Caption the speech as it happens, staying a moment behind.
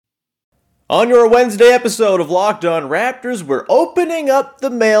On your Wednesday episode of Locked On Raptors, we're opening up the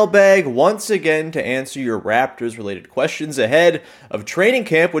mailbag once again to answer your Raptors-related questions ahead of training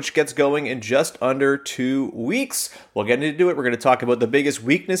camp, which gets going in just under 2 weeks. We'll get into it. We're going to talk about the biggest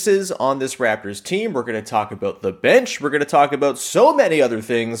weaknesses on this Raptors team. We're going to talk about the bench. We're going to talk about so many other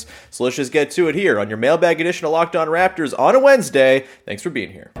things. So let's just get to it here on your mailbag edition of Locked On Raptors on a Wednesday. Thanks for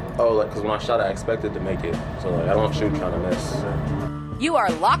being here. Because when I shot, I expected to make it. So I don't shoot trying to miss. You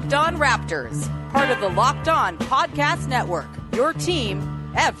are Locked On Raptors, part of the Locked On Podcast Network, your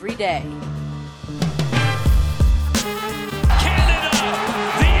team every day. Canada,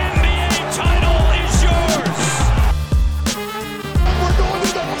 the NBA title is yours. We're going to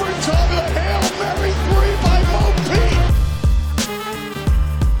the overtime of the Hail Mary 3 by Mo Pete.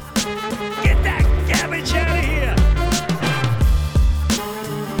 Get that garbage out of here.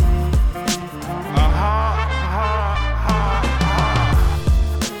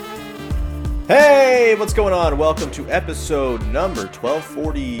 Hey, what's going on? Welcome to episode number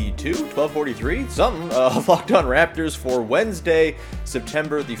 1242, 1243, something, of Locked On Raptors for Wednesday,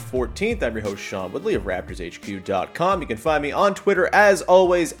 September the 14th. I'm your host, Sean Woodley of RaptorsHQ.com. You can find me on Twitter, as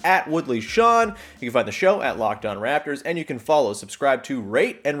always, at WoodleySean. You can find the show at Locked On Raptors, and you can follow, subscribe to,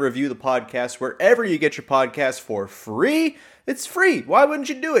 rate, and review the podcast wherever you get your podcasts for free. It's free. Why wouldn't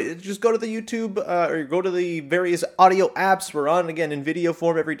you do it? Just go to the YouTube or go to the various audio apps. We're on, again, in video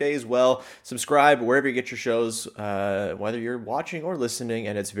form every day as well. Subscribe wherever you get your shows, whether you're watching or listening,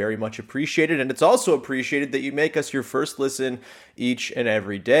 and it's very much appreciated. And it's also appreciated that you make us your first listen each and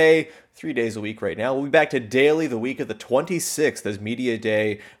every day, 3 days a week right now. We'll be back to daily the week of the 26th as Media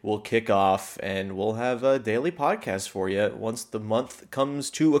Day will kick off, and we'll have a daily podcast for you once the month comes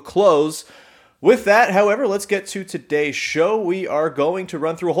to a close. With that, however, let's get to today's show. We are going to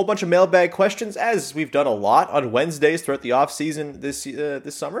run through a whole bunch of mailbag questions, as we've done a lot on Wednesdays throughout the off-season this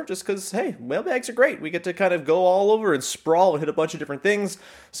summer, just because, hey, mailbags are great. We get to kind of go all over and sprawl and hit a bunch of different things,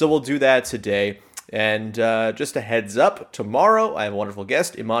 so we'll do that today. And just a heads up, tomorrow I have a wonderful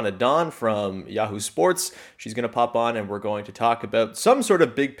guest, Iman Adan from Yahoo Sports. She's going to pop on, and we're going to talk about some sort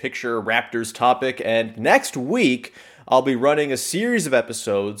of big-picture Raptors topic. And next week, I'll be running a series of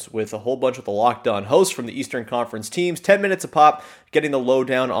episodes with a whole bunch of the Locked On hosts from the Eastern Conference teams, 10 minutes a pop, getting the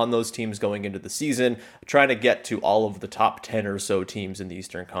lowdown on those teams going into the season, trying to get to all of the top 10 or so teams in the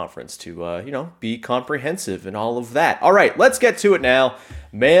Eastern Conference to, be comprehensive and all of that. All right, let's get to it now.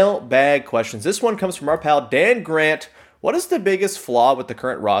 Mailbag questions. This one comes from our pal Dan Grant. What is the biggest flaw with the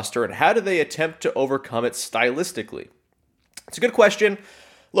current roster, and how do they attempt to overcome it stylistically? It's a good question.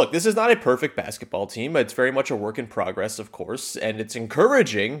 Look, this is not a perfect basketball team. It's very much a work in progress, of course, and it's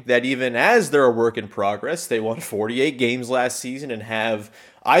encouraging that even as they're a work in progress, they won 48 games last season and have,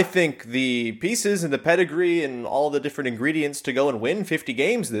 I think, the pieces and the pedigree and all the different ingredients to go and win 50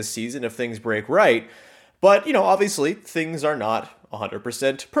 games this season if things break right. But, obviously, things are not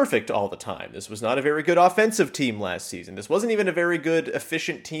 100% perfect all the time. This was not a very good offensive team last season. This wasn't even a very good,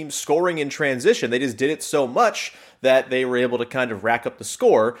 efficient team scoring in transition. They just did it so much that they were able to kind of rack up the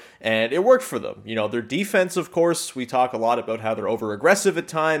score, and it worked for them. Their defense, of course, we talk a lot about how they're over-aggressive at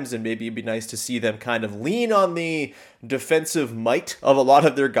times, and maybe it'd be nice to see them kind of lean on the defensive might of a lot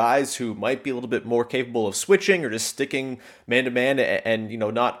of their guys who might be a little bit more capable of switching or just sticking man-to-man and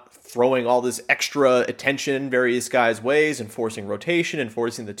not throwing all this extra attention various guys' ways and forcing rotation and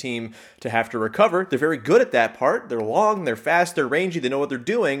forcing the team to have to recover. They're very good at that part. They're long, they're fast, they're rangy, they know what they're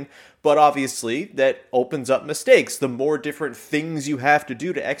doing, but obviously that opens up mistakes. The more different things you have to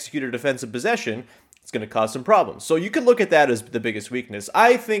do to execute a defensive possession, it's going to cause some problems. So you could look at that as the biggest weakness.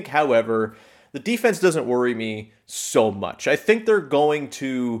 I think, however, the defense doesn't worry me so much. I think they're going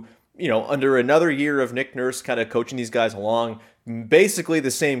to, under another year of Nick Nurse kind of coaching these guys along, basically the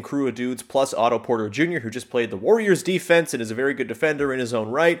same crew of dudes plus Otto Porter Jr., who just played the Warriors defense and is a very good defender in his own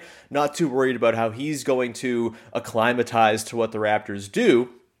right. Not too worried about how he's going to acclimatize to what the Raptors do.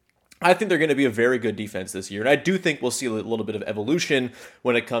 I think they're going to be a very good defense this year, and I do think we'll see a little bit of evolution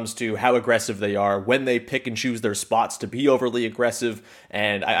when it comes to how aggressive they are, when they pick and choose their spots to be overly aggressive,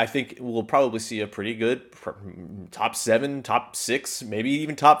 and I think we'll probably see a pretty good top 7, top 6, maybe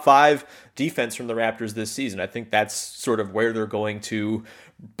even top 5 defense from the Raptors this season. I think that's sort of where they're going to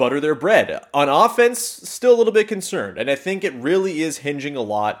butter their bread. On offense, still a little bit concerned, and I think it really is hinging a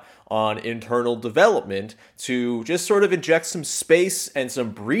lot on internal development to just sort of inject some space and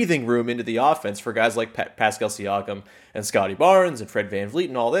some breathing room into the offense for guys like Pascal Siakam and Scotty Barnes and Fred VanVleet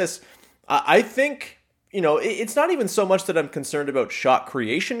and all this. I think it's not even so much that I'm concerned about shot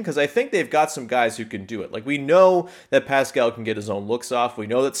creation, because I think they've got some guys who can do it. Like, we know that Pascal can get his own looks off. We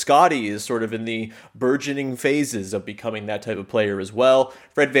know that Scotty is sort of in the burgeoning phases of becoming that type of player as well.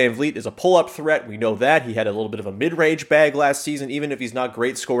 Fred VanVleet is a pull-up threat. We know that. He had a little bit of a mid-range bag last season. Even if he's not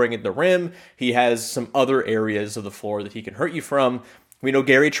great scoring at the rim, he has some other areas of the floor that he can hurt you from. We know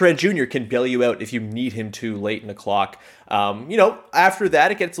Gary Trent Jr. can bail you out if you need him to late in the clock. After that,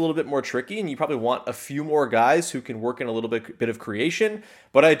 it gets a little bit more tricky, and you probably want a few more guys who can work in a little bit of creation.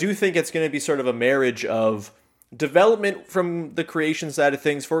 But I do think it's going to be sort of a marriage of development from the creation side of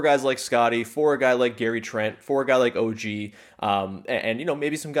things for guys like Scotty, for a guy like Gary Trent, for a guy like OG, and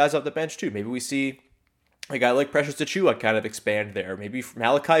maybe some guys off the bench too. Maybe we see a guy like Precious Achiuwa kind of expand there. Maybe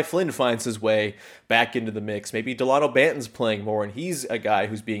Malachi Flynn finds his way back into the mix. Maybe Delano Banton's playing more, and he's a guy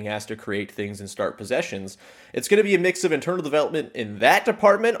who's being asked to create things and start possessions. It's going to be a mix of internal development in that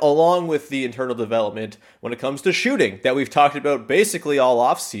department, along with the internal development when it comes to shooting that we've talked about basically all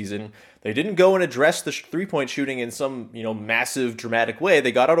offseason. They didn't go and address the three-point shooting in some, massive, dramatic way.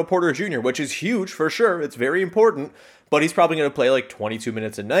 They got Otto Porter Jr., which is huge for sure. It's very important. But he's probably going to play like 22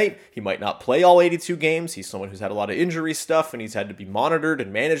 minutes a night. He might not play all 82 games. He's someone who's had a lot of injury stuff, and he's had to be monitored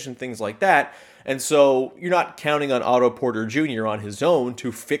and managed and things like that. And so you're not counting on Otto Porter Jr. on his own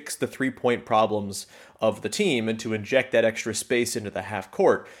to fix the three-point problems of the team and to inject that extra space into the half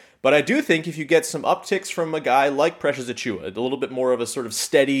court. But I do think if you get some upticks from a guy like Precious Achiuwa, a little bit more of a sort of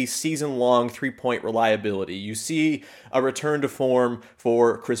steady, season-long three-point reliability, you see a return to form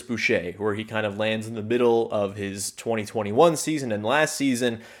for Chris Boucher, where he kind of lands in the middle of his 2021 season and last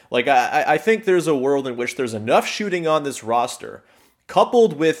season. Like, I think there's a world in which there's enough shooting on this roster,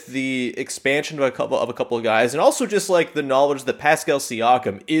 coupled with the expansion of a couple of guys, and also just like the knowledge that Pascal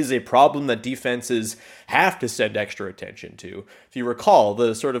Siakam is a problem that defenses have to send extra attention to. If you recall,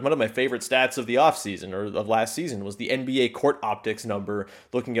 the sort of one of my favorite stats of the offseason or of last season was the NBA court optics number,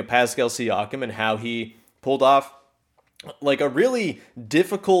 looking at Pascal Siakam and how he pulled off like a really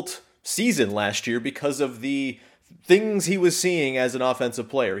difficult season last year because of the things he was seeing as an offensive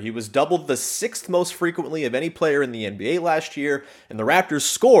player. He was doubled the sixth most frequently of any player in the NBA last year, and the Raptors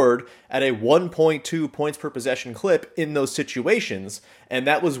scored at a 1.2 points per possession clip in those situations, and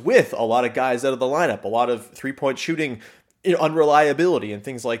that was with a lot of guys out of the lineup, a lot of three-point shooting unreliability and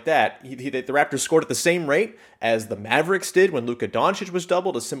things like that. The Raptors scored at the same rate as the Mavericks did when Luka Doncic was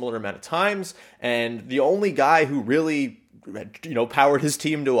doubled a similar amount of times, and the only guy who really powered his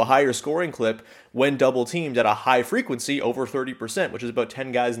team to a higher scoring clip when double teamed at a high frequency, over 30%, which is about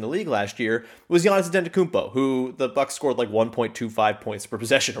 10 guys in the league last year, was Giannis Antetokounmpo, who the Bucks scored like 1.25 points per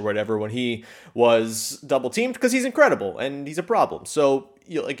possession or whatever when he was double teamed, because he's incredible and he's a problem. So,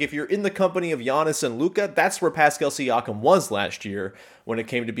 if you're in the company of Giannis and Luka, that's where Pascal Siakam was last year when it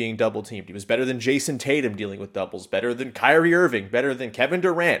came to being double teamed. He was better than Jason Tatum dealing with doubles, better than Kyrie Irving, better than Kevin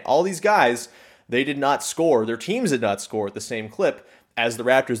Durant. All these guys, they did not score. Their teams did not score at the same clip as the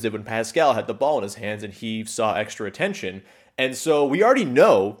Raptors did when Pascal had the ball in his hands and he saw extra attention. And so we already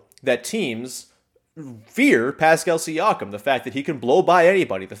know that teams fear Pascal Siakam, the fact that he can blow by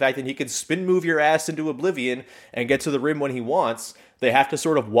anybody, the fact that he can spin move your ass into oblivion and get to the rim when he wants. They have to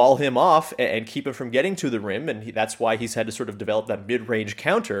sort of wall him off and keep him from getting to the rim, and that's why he's had to sort of develop that mid-range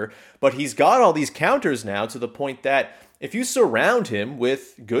counter. But he's got all these counters now to the point that if you surround him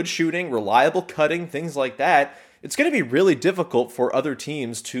with good shooting, reliable cutting, things like that, it's going to be really difficult for other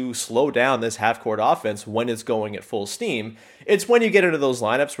teams to slow down this half-court offense when it's going at full steam. It's when you get into those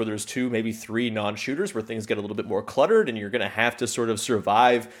lineups where there's 2, maybe 3 non-shooters where things get a little bit more cluttered, and you're going to have to sort of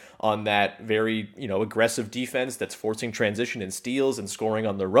survive on that very, aggressive defense that's forcing transition and steals and scoring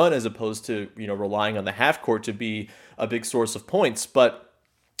on the run, as opposed to, relying on the half-court to be a big source of points. But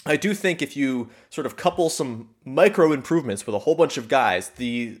I do think if you sort of couple some micro improvements with a whole bunch of guys,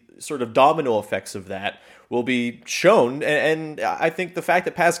 the sort of domino effects of that will be shown. And I think the fact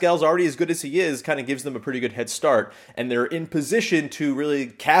that Pascal's already as good as he is kind of gives them a pretty good head start. And they're in position to really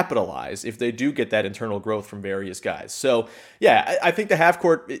capitalize if they do get that internal growth from various guys. So, yeah, I think the half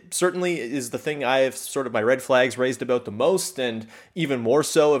court certainly is the thing I have sort of my red flags raised about the most. And even more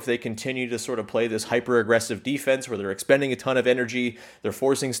so if they continue to sort of play this hyper aggressive defense where they're expending a ton of energy, they're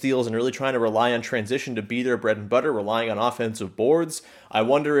forcing steals and really trying to rely on transition to be their bread and butter, relying on offensive boards. I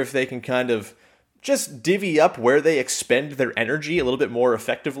wonder if they can kind of just divvy up where they expend their energy a little bit more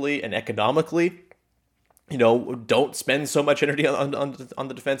effectively and economically. Don't spend so much energy on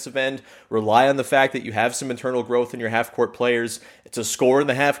the defensive end. Rely on the fact that you have some internal growth in your half-court players. It's a score in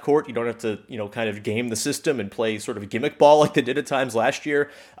the half-court. You don't have to, kind of game the system and play sort of a gimmick ball like they did at times last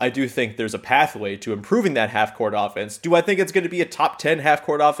year. I do think there's a pathway to improving that half-court offense. Do I think it's going to be a top 10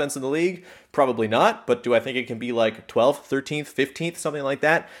 half-court offense in the league? Probably not, but do I think it can be like 12th, 13th, 15th, something like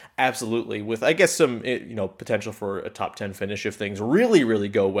that? Absolutely, with I guess some potential for a top 10 finish if things really, really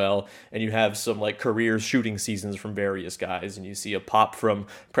go well, and you have some like career shooting seasons from various guys, and you see a pop from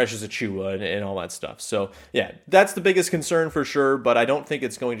Precious Achiuwa and all that stuff. So yeah, that's the biggest concern for sure, but I don't think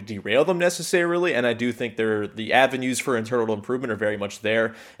it's going to derail them necessarily, and I do think the avenues for internal improvement are very much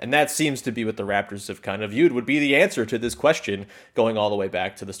there, and that seems to be what the Raptors have kind of viewed would be the answer to this question going all the way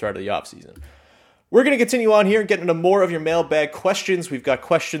back to the start of the offseason. We're going to continue on here and get into more of your mailbag questions. We've got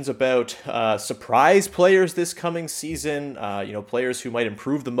questions about surprise players this coming season, players who might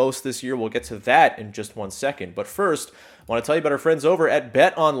improve the most this year. We'll get to that in just one second. But first, I want to tell you about our friends over at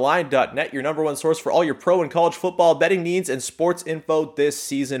betonline.net, your number one source for all your pro and college football betting needs and sports info this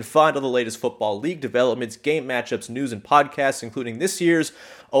season. Find all the latest football league developments, game matchups, news, and podcasts, including this year's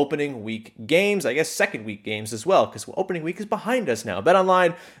opening week games, I guess second week games as well, because opening week is behind us now.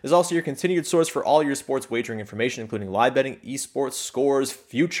 BetOnline is also your continued source for all your sports wagering information, including live betting, esports, scores,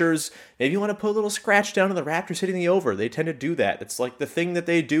 futures. Maybe you want to put a little scratch down on the Raptors hitting the over. They tend to do that. It's like the thing that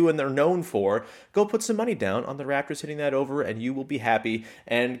they do and they're known for. Go put some money down on the Raptors hitting that over and you will be happy.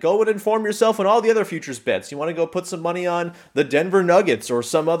 And go and inform yourself on all the other futures bets. You want to go put some money on the Denver Nuggets or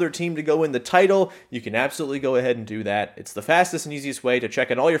some other team to go win the title, you can absolutely go ahead and do that. It's the fastest and easiest way to check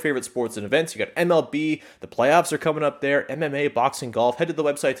out all your favorite sports and events. You got MLB, the playoffs are coming up there, MMA, boxing, golf. Head to the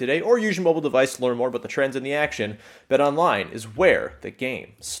website today or use your mobile device to learn more about the trends in the action. BetOnline is where the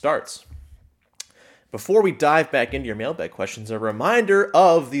game starts. Before we dive back into your mailbag questions, a reminder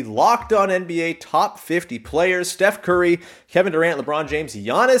of the Locked On NBA top 50 players: Steph Curry, Kevin Durant, LeBron James,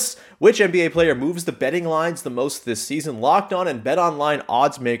 Giannis. Which NBA player moves the betting lines the most this season? Locked On and BetOnline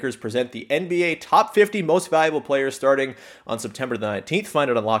odds makers present the NBA top 50 most valuable players starting on September the 19th.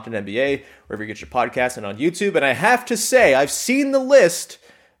 Find it on Locked On NBA, wherever you get your podcasts, and on YouTube. And I have to say, I've seen the list.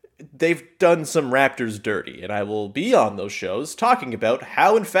 They've done some Raptors dirty, and I will be on those shows talking about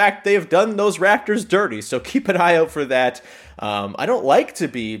how, in fact, they've done those Raptors dirty, so keep an eye out for that. I don't like to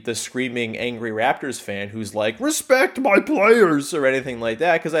be the screaming, angry Raptors fan who's like, respect my players, or anything like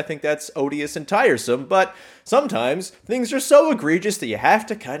that, because I think that's odious and tiresome, but sometimes things are so egregious that you have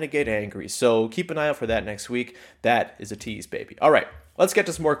to kind of get angry, so keep an eye out for that next week. That is a tease, baby. All right, let's get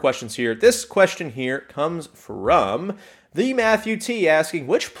to some more questions here. This question here comes from the Matthew T, asking,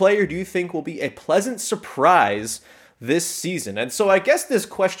 which player do you think will be a pleasant surprise this season? And so I guess this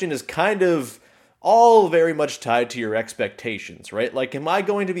question is kind of all very much tied to your expectations, right? Like, am I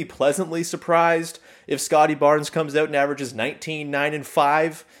going to be pleasantly surprised if Scottie Barnes comes out and averages 19, 9, and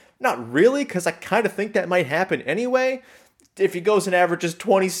 5? Not really, because I kind of think that might happen anyway. If he goes and averages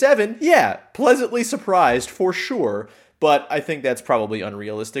 27, yeah, pleasantly surprised for sure. But I think that's probably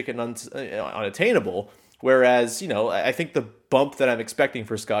unrealistic and unattainable. Whereas, I think the bump that I'm expecting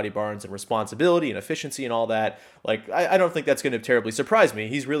for Scottie Barnes and responsibility and efficiency and all that, like, I don't think that's going to terribly surprise me.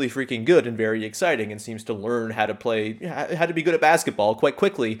 He's really freaking good and very exciting and seems to learn how to be good at basketball quite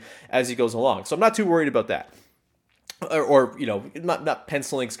quickly as he goes along. So I'm not too worried about that. Or not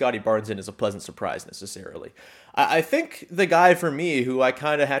penciling Scottie Barnes in as a pleasant surprise necessarily. I think the guy for me who I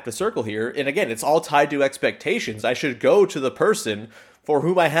kind of have to circle here, and again, it's all tied to expectations. I should go to the person for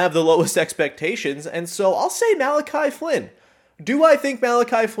whom I have the lowest expectations, and so I'll say Malachi Flynn. Do I think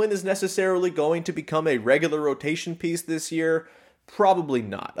Malachi Flynn is necessarily going to become a regular rotation piece this year? Probably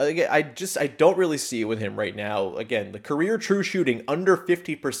not. I don't really see it with him right now. Again, the career true shooting under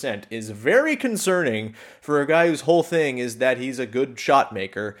 50% is very concerning for a guy whose whole thing is that he's a good shot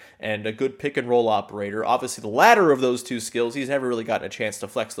maker and a good pick and roll operator. Obviously, the latter of those two skills, he's never really gotten a chance to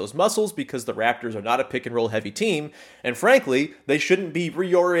flex those muscles because the Raptors are not a pick and roll heavy team. And frankly, they shouldn't be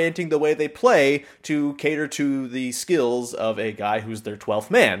reorienting the way they play to cater to the skills of a guy who's their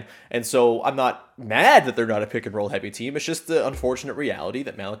 12th man. And so I'm not mad that they're not a pick and roll heavy team. It's just the unfortunate reality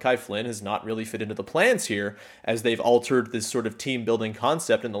that Malachi Flynn has not really fit into the plans here as they've altered this sort of team building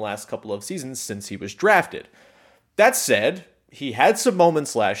concept in the last couple of seasons since he was drafted. That said, he had some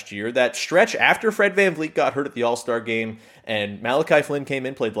moments last year. That stretch after Fred VanVleet got hurt at the All-Star game and Malachi Flynn came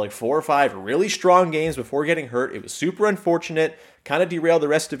in, played like 4 or 5 really strong games before getting hurt. It was super unfortunate, kind of derailed the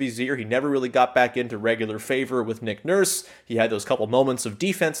rest of his year. He never really got back into regular favor with Nick Nurse. He had those couple moments of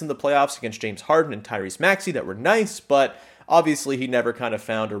defense in the playoffs against James Harden and Tyrese Maxey that were nice, but obviously he never kind of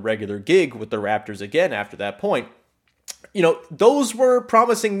found a regular gig with the Raptors again after that point. those were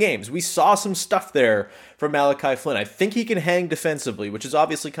promising games. We saw some stuff there from Malachi Flynn. I think he can hang defensively, which is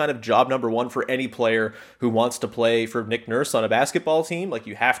obviously kind of job number one for any player who wants to play for Nick Nurse on a basketball team. Like,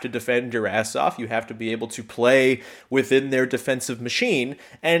 you have to defend your ass off. You have to be able to play within their defensive machine,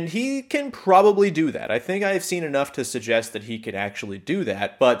 and he can probably do that. I think I've seen enough to suggest that he can actually do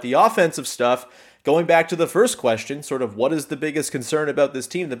that, but the offensive stuff, going back to the first question, sort of what is the biggest concern about this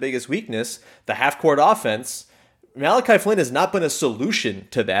team, the biggest weakness, the half-court offense, Malachi Flynn has not been a solution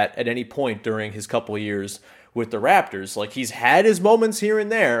to that at any point during his couple years with the Raptors. Like, he's had his moments here and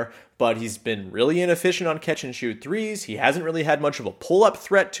there, but he's been really inefficient on catch and shoot threes. He hasn't really had much of a pull-up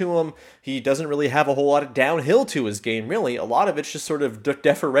threat to him. He doesn't really have a whole lot of downhill to his game, really. A lot of it's just sort of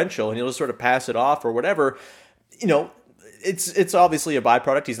deferential, and he'll just sort of pass it off or whatever. It's obviously a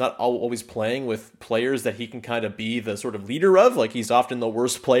byproduct. He's not always playing with players that he can kind of be the sort of leader of. Like, he's often the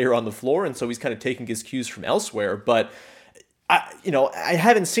worst player on the floor, and so he's kind of taking his cues from elsewhere. But I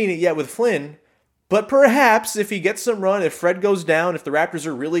haven't seen it yet with Flynn. But perhaps if he gets some run, if Fred goes down, if the Raptors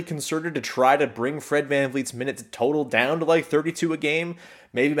are really concerted to try to bring Fred VanVleet's minutes total down to like 32 a game,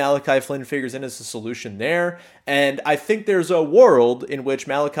 maybe Malachi Flynn figures in as a solution there. And I think there's a world in which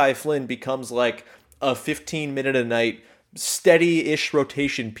Malachi Flynn becomes like a 15-minute-a-night steady-ish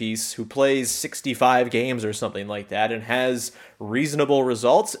rotation piece who plays 65 games or something like that and has reasonable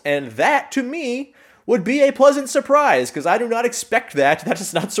results. And that, to me, would be a pleasant surprise, because I do not expect that. That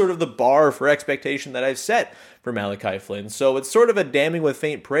is not sort of the bar for expectation that I've set for Malachi Flynn. So it's sort of a damning with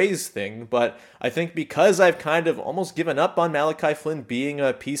faint praise thing, but I think because I've kind of almost given up on Malachi Flynn being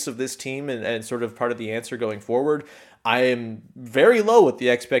a piece of this team and sort of part of the answer going forward, I am very low with the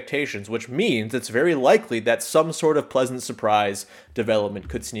expectations, which means it's very likely that some sort of pleasant surprise development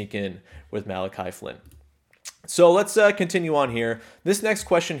could sneak in with Malachi Flynn. So let's continue on here. This next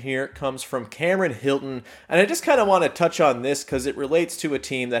question here comes from Cameron Hilton, and I just kind of want to touch on this because it relates to a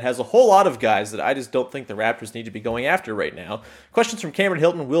team that has a whole lot of guys that I just don't think the Raptors need to be going after right now. Questions from Cameron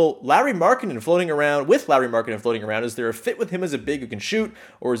Hilton: with Lauri Markkanen floating around, is there a fit with him as a big who can shoot,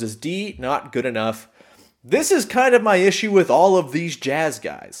 or is his D not good enough? This is kind of my issue with all of these Jazz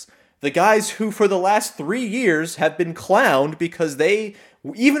guys. The guys who for the last 3 years have been clowned because they,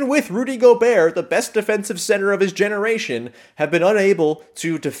 even with Rudy Gobert, the best defensive center of his generation, have been unable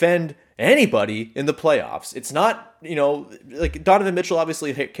to defend anybody in the playoffs. It's not, like Donovan Mitchell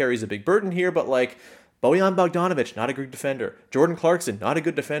obviously carries a big burden here, but like Bojan Bogdanovic, not a good defender. Jordan Clarkson, not a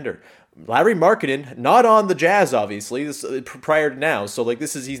good defender. Lauri Markkanen, not on the Jazz, obviously, prior to now. So, like,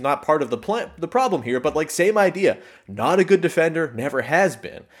 he's not part of the problem here, but, like, same idea. Not a good defender, never has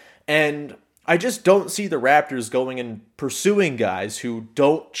been. And I just don't see the Raptors going and pursuing guys who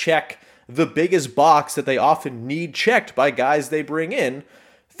don't check the biggest box that they often need checked by guys they bring in.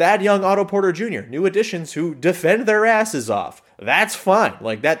 Thad Young, Otto Porter Jr., new additions who defend their asses off. That's fine.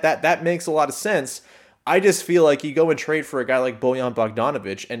 Like, that makes a lot of sense. I just feel like you go and trade for a guy like Bojan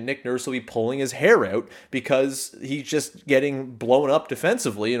Bogdanovic and Nick Nurse will be pulling his hair out because he's just getting blown up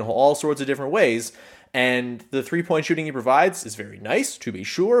defensively in all sorts of different ways. And the three-point shooting he provides is very nice, to be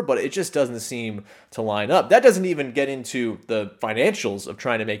sure, but it just doesn't seem to line up. That doesn't even get into the financials of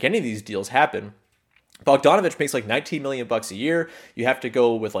trying to make any of these deals happen. Bogdanovic makes like $19 million a year. You have to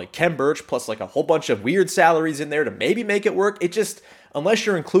go with like Khem Birch plus like a whole bunch of weird salaries in there to maybe make it work. It just, unless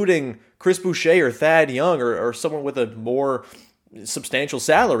you're including Chris Boucher or Thad Young or someone with a more substantial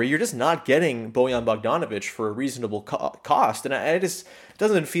salary, you're just not getting Bojan Bogdanovic for a reasonable cost. And it just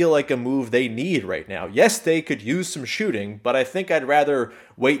doesn't feel like a move they need right now. Yes, they could use some shooting, but I think I'd rather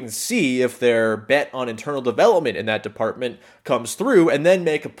wait and see if their bet on internal development in that department comes through and then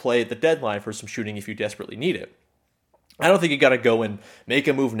make a play at the deadline for some shooting if you desperately need it. I don't think you got to go and make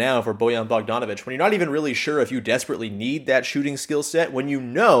a move now for Bojan Bogdanovic when you're not even really sure if you desperately need that shooting skill set, when you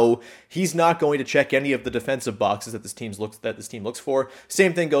know he's not going to check any of the defensive boxes that this team looks for.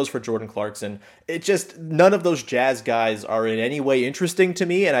 Same thing goes for Jordan Clarkson. It just, none of those Jazz guys are in any way interesting to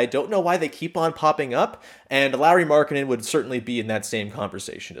me, and I don't know why they keep on popping up. And Lauri Markkanen would certainly be in that same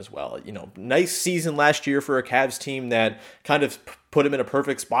conversation as well. Nice season last year for a Cavs team that kind of put him in a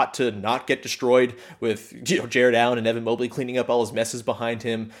perfect spot to not get destroyed with Jared Allen and Evan Mobley cleaning up all his messes behind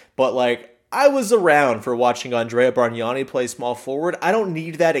him. But I was around for watching Andrea Bargnani play small forward. I don't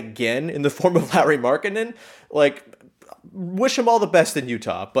need that again in the form of Lauri Markkanen. Wish him all the best in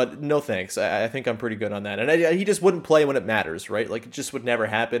Utah, but no thanks. I think I'm pretty good on that. And he just wouldn't play when it matters, right? It just would never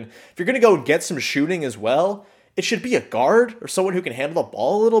happen. If you're going to go and get some shooting as well, it should be a guard or someone who can handle the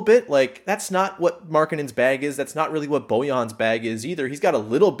ball a little bit. Like, that's not what Markkanen's bag is. That's not really what Bojan's bag is either. He's got a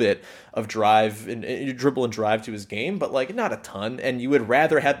little bit of drive and dribble and drive to his game, but like not a ton. And you would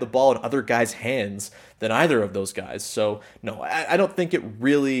rather have the ball in other guys' hands than either of those guys. So no, I don't think it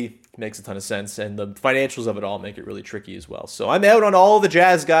really makes a ton of sense, and the financials of it all make it really tricky as well. So I'm out on all the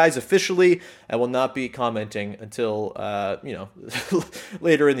Jazz guys officially. I will not be commenting until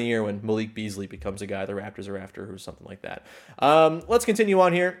later in the year when Malik Beasley becomes a guy the Raptors are after or something like that. Let's continue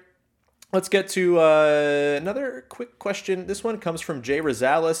on here. Let's get to another quick question. This one comes from Jay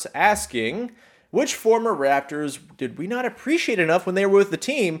Rosales asking, which former Raptors did we not appreciate enough when they were with the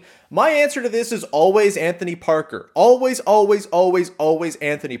team? My answer to this is always Anthony Parker. Always, always, always, always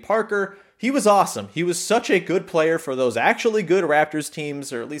Anthony Parker. He was awesome. He was such a good player for those actually good Raptors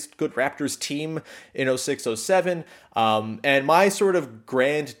teams, or at least good Raptors team in 06-07. And my sort of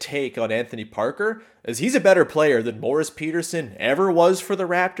grand take on Anthony Parker is he's a better player than Morris Peterson ever was for the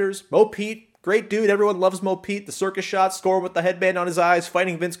Raptors. Mo Pete, great dude. Everyone loves Mo Pete. The circus shot, scoring with the headband on his eyes,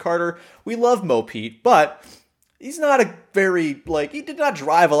 fighting Vince Carter. We love Mo Pete, but he's not a very, he did not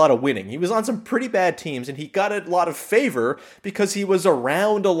drive a lot of winning. He was on some pretty bad teams, and he got a lot of favor because he was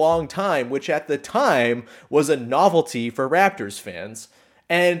around a long time, which at the time was a novelty for Raptors fans.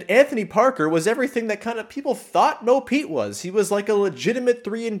 And Anthony Parker was everything that kind of people thought Mo Pete was. He was like a legitimate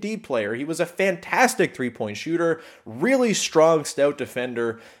 3-and-D player. He was a fantastic three-point shooter, really strong, stout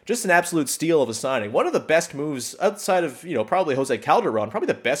defender, just an absolute steal of a signing. One of the best moves outside of, probably Jose Calderon, probably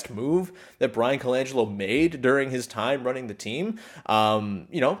the best move that Brian Colangelo made during his time running the team.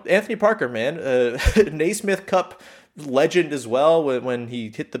 Anthony Parker, man, Naismith Cup legend as well when he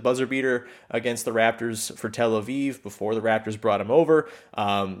hit the buzzer beater against the Raptors for Tel Aviv before the Raptors brought him over.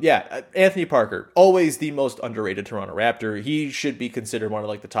 Anthony Parker, always the most underrated Toronto Raptor. He should be considered one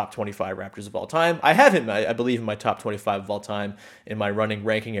of the top 25 Raptors of all time. I have him, I believe, in my top 25 of all time in my running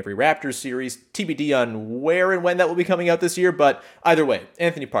ranking every Raptors series. TBD on where and when that will be coming out this year, but either way,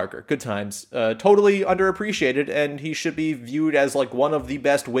 Anthony Parker, good times. Totally underappreciated, and he should be viewed as one of the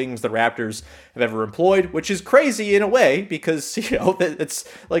best wings the Raptors have ever employed, which is crazy in a way because, it's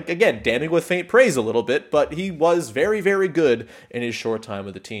again, damning with faint praise a little bit, but he was very, very good in his short time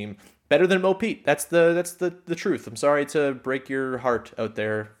with the team. Better than Mo Pete. That's the truth. I'm sorry to break your heart out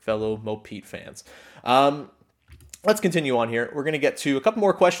there, fellow Mo Pete fans. Let's continue on here. We're going to get to a couple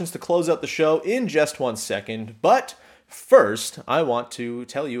more questions to close out the show in just 1 second, but first, I want to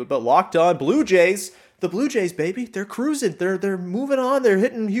tell you about Locked On Blue Jays. The Blue Jays, baby, they're cruising. They're moving on. They're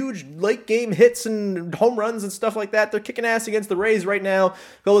hitting huge late game hits and home runs and stuff like that. They're kicking ass against the Rays right now.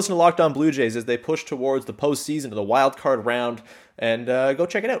 Go listen to Locked On Blue Jays as they push towards the postseason of the wild card round. And go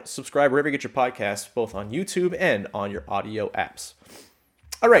check it out. Subscribe wherever you get your podcasts, both on YouTube and on your audio apps.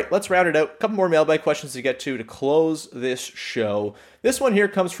 All right, let's round it out. A couple more mailbag questions to get to close this show. This one here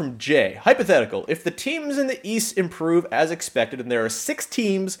comes from Jay. Hypothetical. If the teams in the East improve as expected and there are 6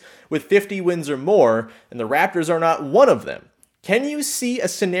 teams with 50 wins or more and the Raptors are not one of them, can you see a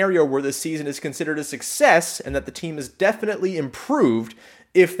scenario where this season is considered a success and that the team is definitely improved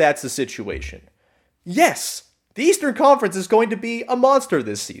if that's the situation? Yes. The Eastern Conference is going to be a monster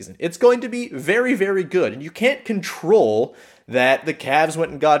this season. It's going to be very, very good. And you can't control that the Cavs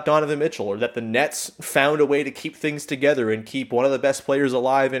went and got Donovan Mitchell or that the Nets found a way to keep things together and keep one of the best players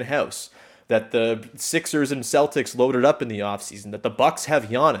alive in-house, that the Sixers and Celtics loaded up in the offseason, that the Bucks have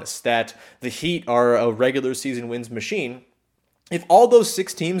Giannis, that the Heat are a regular season wins machine. If all those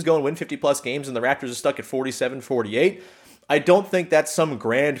 6 teams go and win 50-plus games and the Raptors are stuck at 47-48, I don't think that's some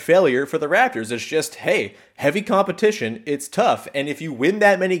grand failure for the Raptors. It's just, hey, heavy competition, it's tough. And if you win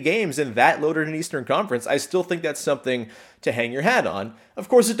that many games in that loaded an Eastern Conference, I still think that's something to hang your hat on. Of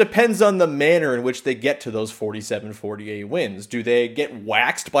course, it depends on the manner in which they get to those 47-48 wins. Do they get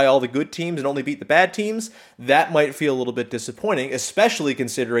waxed by all the good teams and only beat the bad teams? That might feel a little bit disappointing, especially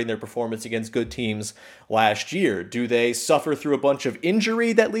considering their performance against good teams last year. Do they suffer through a bunch of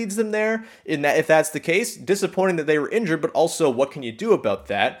injury that leads them there? If that's the case, disappointing that they were injured, but also what can you do about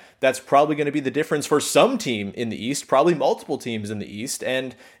that? That's probably going to be the difference for some team in the East, probably multiple teams in the East,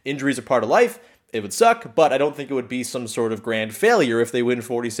 and injuries are part of life. It would suck, but I don't think it would be some sort of grand failure if they win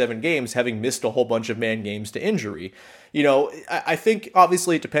 47 games, having missed a whole bunch of man games to injury. I think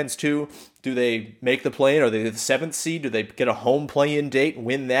obviously it depends too. Do they make the play-in? Are they the 7th seed? Do they get a home play-in date,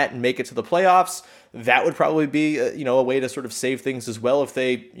 win that, and make it to the playoffs? That would probably be, a way to sort of save things as well. If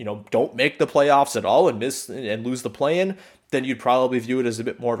they, don't make the playoffs at all and miss and lose the play-in, then you'd probably view it as a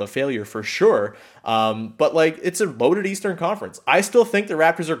bit more of a failure for sure. But it's a loaded Eastern Conference. I still think the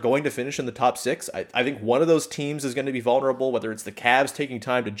Raptors are going to finish in the top 6. I think one of those teams is going to be vulnerable, whether it's the Cavs taking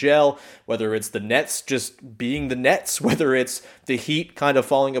time to gel, whether it's the Nets just being the Nets, whether it's the Heat kind of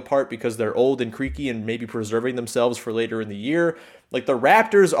falling apart because they're old and creaky and maybe preserving themselves for later in the year. Like, the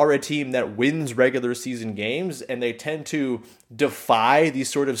Raptors are a team that wins regular season games, and they tend to defy these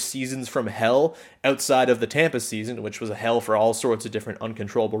sort of seasons from hell outside of the Tampa season, which was a hell for all sorts of different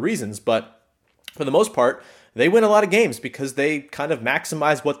uncontrollable reasons. But for the most part, they win a lot of games because they kind of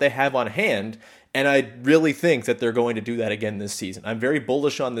maximize what they have on hand, and I really think that they're going to do that again this season. I'm very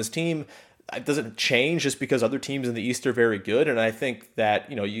bullish on this team. It doesn't change just because other teams in the East are very good. And I think that,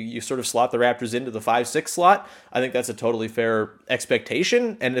 you sort of slot the Raptors into the 5-6 slot. I think that's a totally fair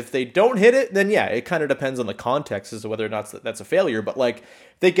expectation. And if they don't hit it, then yeah, it kind of depends on the context as to whether or not that's a failure. But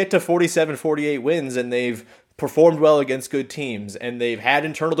they get to 47, 48 wins and they've performed well against good teams, and they've had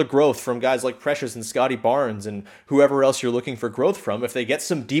internal growth from guys like Precious and Scotty Barnes and whoever else you're looking for growth from. If they get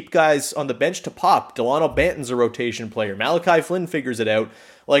some deep guys on the bench to pop, Delano Banton's a rotation player, Malachi Flynn figures it out.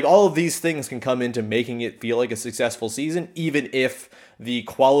 All of these things can come into making it feel like a successful season, even if the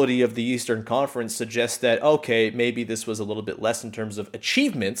quality of the Eastern Conference suggests that, okay, maybe this was a little bit less in terms of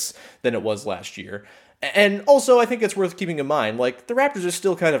achievements than it was last year. And also, I think it's worth keeping in mind, the Raptors are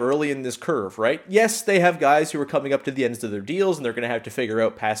still kind of early in this curve, right? Yes, they have guys who are coming up to the ends of their deals, and they're going to have to figure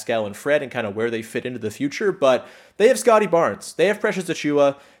out Pascal and Fred and kind of where they fit into the future, but they have Scotty Barnes, they have Precious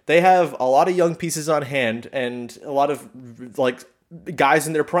Achiuwa, they have a lot of young pieces on hand, and a lot of, guys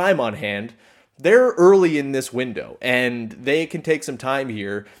in their prime on hand. They're early in this window, and they can take some time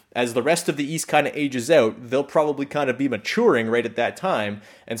here. As the rest of the East kind of ages out, they'll probably kind of be maturing right at that time.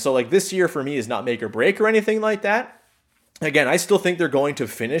 And so this year for me is not make or break or anything like that. Again, I still think they're going to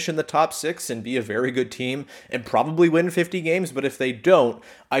finish in the top 6 and be a very good team and probably win 50 games. But if they don't,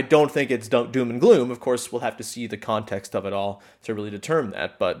 I don't think it's doom and gloom. Of course, we'll have to see the context of it all to really determine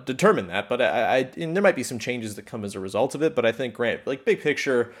that. But and there might be some changes that come as a result of it. But I think, big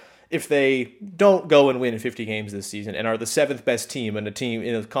picture, if they don't go and win 50 games this season and are the 7th best team and a team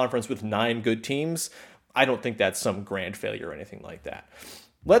in a conference with 9 good teams, I don't think that's some grand failure or anything like that.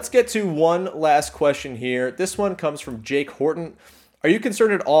 Let's get to one last question here. This one comes from Jake Horton. Are you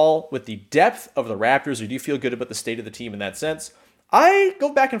concerned at all with the depth of the Raptors, or do you feel good about the state of the team in that sense? I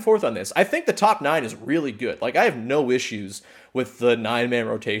go back and forth on this. I think the top 9 is really good. I have no issues with the 9-man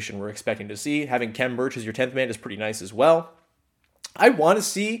rotation we're expecting to see. Having Khem Birch as your 10th man is pretty nice as well. I want to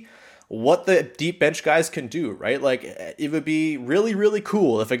see what the deep bench guys can do, right? It would be really, really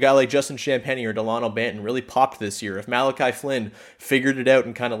cool if a guy like Justin Champagnie or Delano Banton really popped this year. If Malachi Flynn figured it out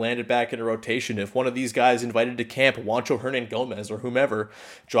and kind of landed back in a rotation. If one of these guys invited to camp, Juancho Hernan-Gomez or whomever,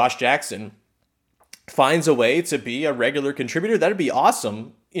 Josh Jackson, finds a way to be a regular contributor, that'd be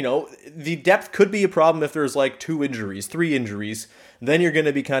awesome. The depth could be a problem if there's 2 injuries, 3 injuries. Then you're going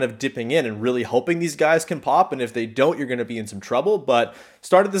to be kind of dipping in and really hoping these guys can pop. And if they don't, you're going to be in some trouble. But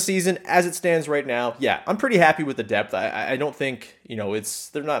start of the season, as it stands right now, yeah, I'm pretty happy with the depth. I don't think,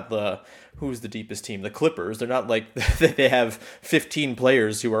 they're not who's the deepest team? The Clippers. They're not they have 15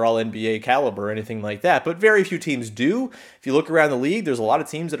 players who are all NBA caliber or anything like that. But very few teams do. If you look around the league, there's a lot of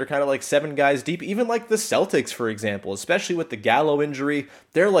teams that are kind of 7 guys deep. Even the Celtics, for example, especially with the Gallo injury,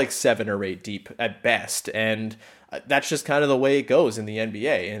 they're 7 or 8 deep at best. And that's just kind of the way it goes in the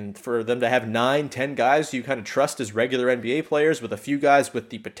NBA. And for them to have 9, 10 guys you kind of trust as regular NBA players with a few guys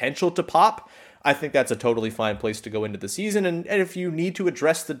with the potential to pop, I think that's a totally fine place to go into the season. And if you need to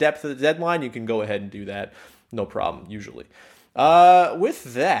address the depth of the deadline, you can go ahead and do that. No problem, usually.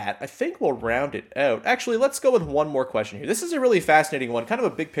 With that, I think we'll round it out. Actually, let's go with one more question here. This is a really fascinating one, kind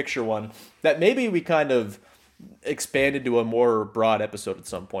of a big picture one that maybe we kind of expand into a more broad episode at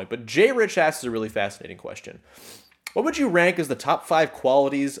some point. But Jay Rich asks a really fascinating question. What would you rank as the top 5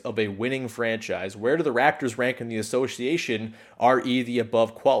 qualities of a winning franchise? Where do the Raptors rank in the association, re the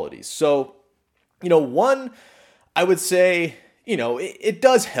above qualities? So, one, I would say, it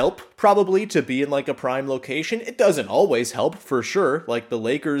does help probably to be in a prime location. It doesn't always help, for sure. The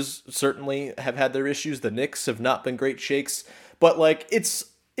Lakers certainly have had their issues. The Knicks have not been great shakes. But it's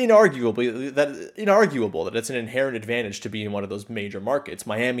inarguable that it's an inherent advantage to be in one of those major markets.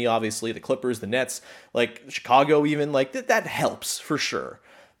 Miami, obviously, the Clippers, the Nets, Chicago even, that helps for sure.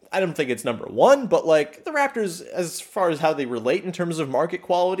 I don't think it's number one, but like the Raptors, as far as how they relate in terms of market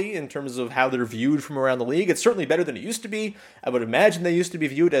quality, in terms of how they're viewed from around the league, it's certainly better than it used to be. I would imagine they used to be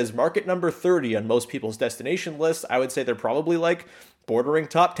viewed as market number 30 on most people's destination lists. I would say they're probably like bordering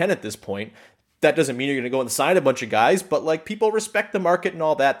top 10 at this point. That doesn't mean you're going to go and sign a bunch of guys, but like people respect the market and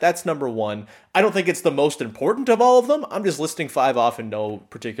all that. That's number one. I don't think it's the most important of all of them. I'm just listing 5 off in no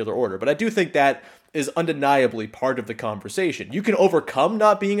particular order, but I do think that is undeniably part of the conversation. You can overcome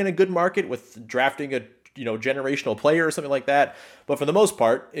not being in a good market with drafting a generational player or something like that. But for the most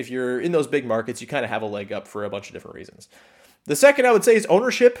part, if you're in those big markets, you kind of have a leg up for a bunch of different reasons. The second I would say is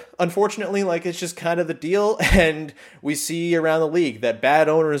ownership. Unfortunately, like it's just kind of the deal. And we see around the league that bad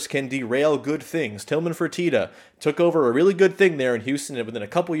owners can derail good things. Tillman Fertitta took over a really good thing there in Houston and within a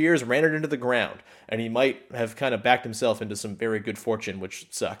couple years ran it into the ground. And he might have kind of backed himself into some very good fortune, which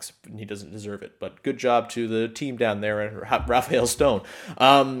sucks. He doesn't deserve it. But good job to the team down there and Raphael Stone.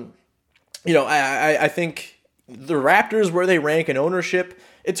 I think the Raptors, where they rank in ownership,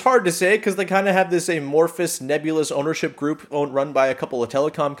 it's hard to say because they kind of have this amorphous, nebulous ownership group run by a couple of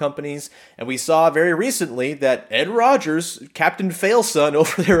telecom companies. And we saw very recently that Ed Rogers, Captain Failson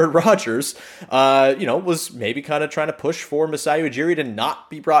over there at Rogers, was maybe kind of trying to push for Masai Ujiri to not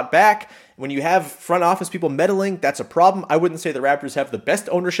be brought back. When you have front office people meddling, that's a problem. I wouldn't say the Raptors have the best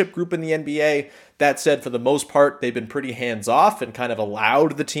ownership group in the NBA. That said, for the most part, they've been pretty hands-off and kind of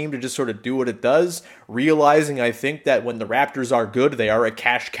allowed the team to just sort of do what it does, realizing, I think, that when the Raptors are good, they are a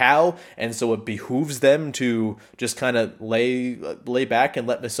cash cow, and so it behooves them to just kind of lay back and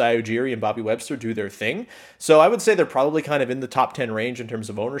let Masai Ujiri and Bobby Webster do their thing. So I would say they're probably kind of in the top 10 range in terms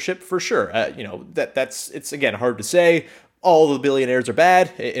of ownership, for sure. It's, again, hard to say. All the billionaires are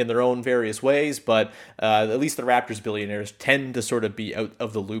bad in their own various ways, but at least the Raptors billionaires tend to sort of be out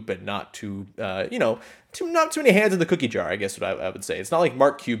of the loop and not too not too many hands in the cookie jar, I guess what I would say. It's not like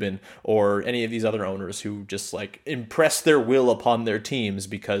Mark Cuban or any of these other owners who just like impress their will upon their teams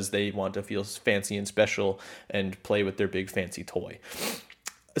because they want to feel fancy and special and play with their big fancy toy.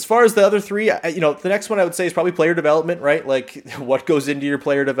 As far as the other three, the next one I would say is probably player development, right? Like what goes into your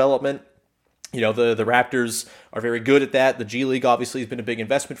player development. The Raptors are very good at that. The G League obviously has been a big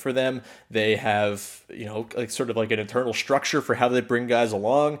investment for them. They have, sort of like an internal structure for how they bring guys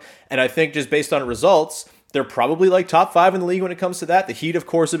along. And I think just based on results, they're probably like top 5 in the league when it comes to that. The Heat, of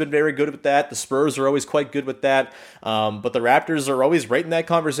course, have been very good with that. The Spurs are always quite good with that. But the Raptors are always right in that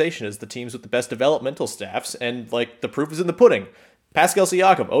conversation as the teams with the best developmental staffs. And like the proof is in the pudding. Pascal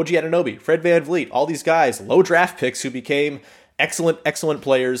Siakam, OG Anunoby, Fred VanVleet, all these guys, low draft picks who became excellent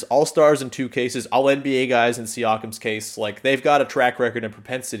players, all-stars in 2 cases, all-NBA guys in Siakam's case. Like, they've got a track record and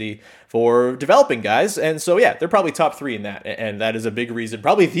propensity for developing guys. And so, yeah, they're probably top 3 in that. And that is a big reason,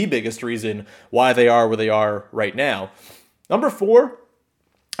 probably the biggest reason why they are where they are right now. Number 4,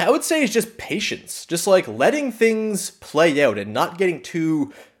 I would say is just patience. Just like letting things play out and not getting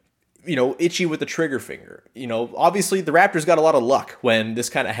too itchy with the trigger finger. Obviously the Raptors got a lot of luck when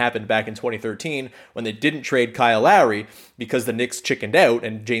this kind of happened back in 2013 when they didn't trade Kyle Lowry because the Knicks chickened out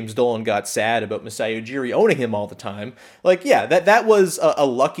and James Dolan got sad about Masai Ujiri owning him all the time. Like, yeah, that was a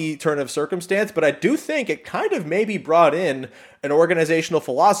lucky turn of circumstance, but I do think it kind of maybe brought in an organizational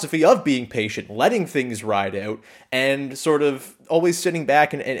philosophy of being patient, letting things ride out, and sort of always sitting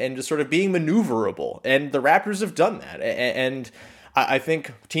back and just sort of being maneuverable. And the Raptors have done that. And I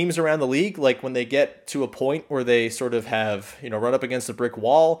think teams around the league, like when they get to a point where they sort of have, run up against a brick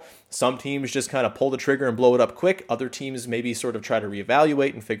wall, some teams just kind of pull the trigger and blow it up quick. Other teams maybe sort of try to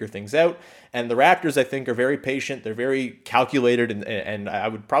reevaluate and figure things out. And the Raptors, I think, are very patient. They're very calculated, and I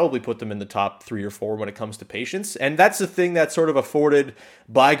would probably put them in the top 3 or 4 when it comes to patience. And that's the thing that's sort of afforded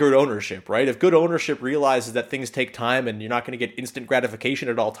by good ownership, right? If good ownership realizes that things take time and you're not going to get instant gratification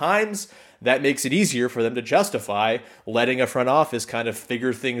at all times, that makes it easier for them to justify letting a front office kind of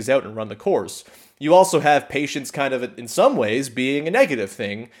figure things out and run the course. You also have patience kind of in some ways being a negative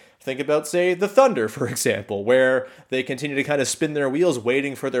thing. Think about, say, the Thunder, for example, where they continue to kind of spin their wheels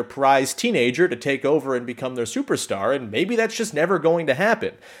waiting for their prize teenager to take over and become their superstar, and maybe that's just never going to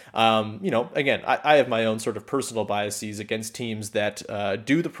happen. Again, I have my own sort of personal biases against teams that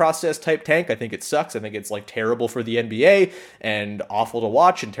do the process type tank. I think it sucks. I think it's like terrible for the NBA and awful to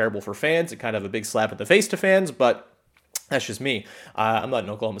watch and terrible for fans. It kind of a big slap in the face to fans, but that's just me. I'm not in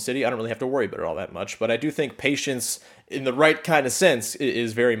Oklahoma City. I don't really have to worry about it all that much. But I do think patience in the right kind of sense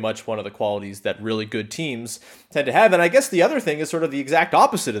is very much one of the qualities that really good teams tend to have. And I guess the other thing is sort of the exact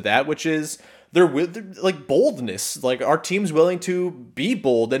opposite of that, which is they're like boldness. Like, our team's willing to be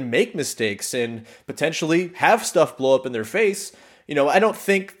bold and make mistakes and potentially have stuff blow up in their face. I don't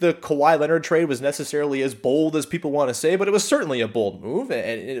think the Kawhi Leonard trade was necessarily as bold as people want to say, but it was certainly a bold move.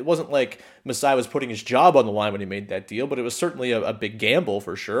 And it wasn't like Masai was putting his job on the line when he made that deal, but it was certainly a big gamble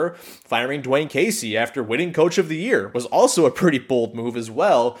for sure. Firing Dwayne Casey after winning Coach of the Year was also a pretty bold move as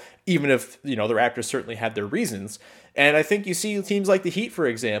well, even if, the Raptors certainly had their reasons. And I think you see teams like the Heat, for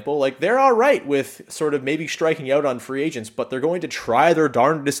example, like they're all right with sort of maybe striking out on free agents, but they're going to try their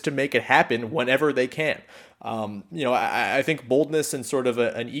darndest to make it happen whenever they can. I think boldness and sort of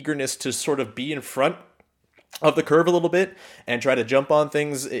an eagerness to sort of be in front of the curve a little bit and try to jump on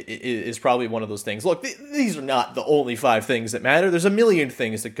things is probably one of those things. Look, these are not the only 5 things that matter. There's a million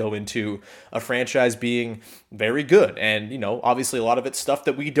things that go into a franchise being very good. And, obviously a lot of it's stuff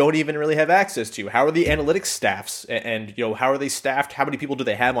that we don't even really have access to. How are the analytics staffs and how are they staffed? How many people do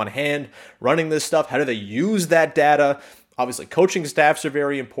they have on hand running this stuff? How do they use that data? Obviously, coaching staffs are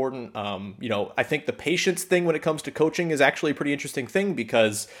very important. I think the patience thing when it comes to coaching is actually a pretty interesting thing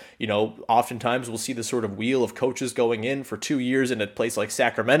because, oftentimes we'll see the sort of wheel of coaches going in for 2 years in a place like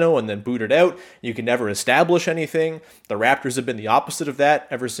Sacramento and then booted out. You can never establish anything. The Raptors have been the opposite of that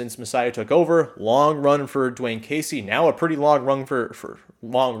ever since Masai took over. Long run for Dwayne Casey. Now a pretty long run for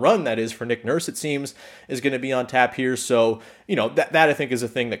Nick Nurse, it seems, is going to be on tap here. So, that I think is a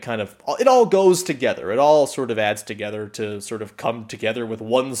thing that kind of, it all goes together. It all sort of adds together to sort of come together with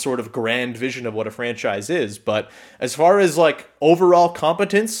one sort of grand vision of what a franchise is. But as far as like overall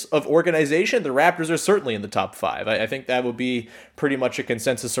competence of organization, the Raptors are certainly in the top 5. I think that would be pretty much a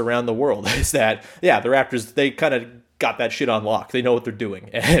consensus around the world is that, the Raptors, they kind of got that shit on lock. They know what they're doing.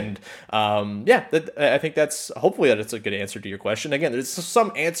 And I think hopefully that's a good answer to your question. Again, there's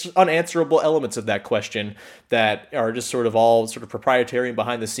some unanswerable elements of that question that are just sort of all sort of proprietary and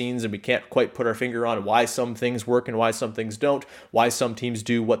behind the scenes, and we can't quite put our finger on why some things work and why some things don't, why some teams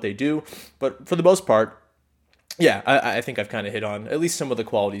do what they do. But for the most part, I think I've kind of hit on at least some of the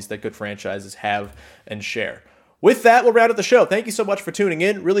qualities that good franchises have and share. With that, we'll round up the show. Thank you so much for tuning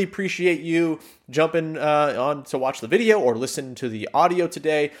in. Really appreciate you jumping on to watch the video or listen to the audio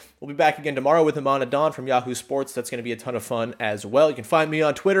today. We'll be back again tomorrow with Iman Adon from Yahoo Sports. That's going to be a ton of fun as well. You can find me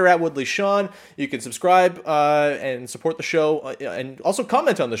on Twitter at WoodleySean. You can subscribe and support the show and also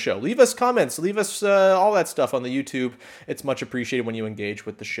comment on the show. Leave us comments. Leave us all that stuff on the YouTube. It's much appreciated when you engage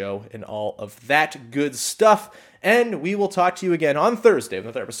with the show and all of that good stuff. And we will talk to you again on Thursday with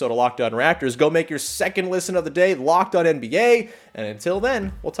another episode of Locked On Raptors. Go make your second listen of the day Locked On NBA. And until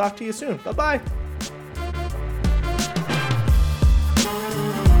then, we'll talk to you soon. Bye-bye.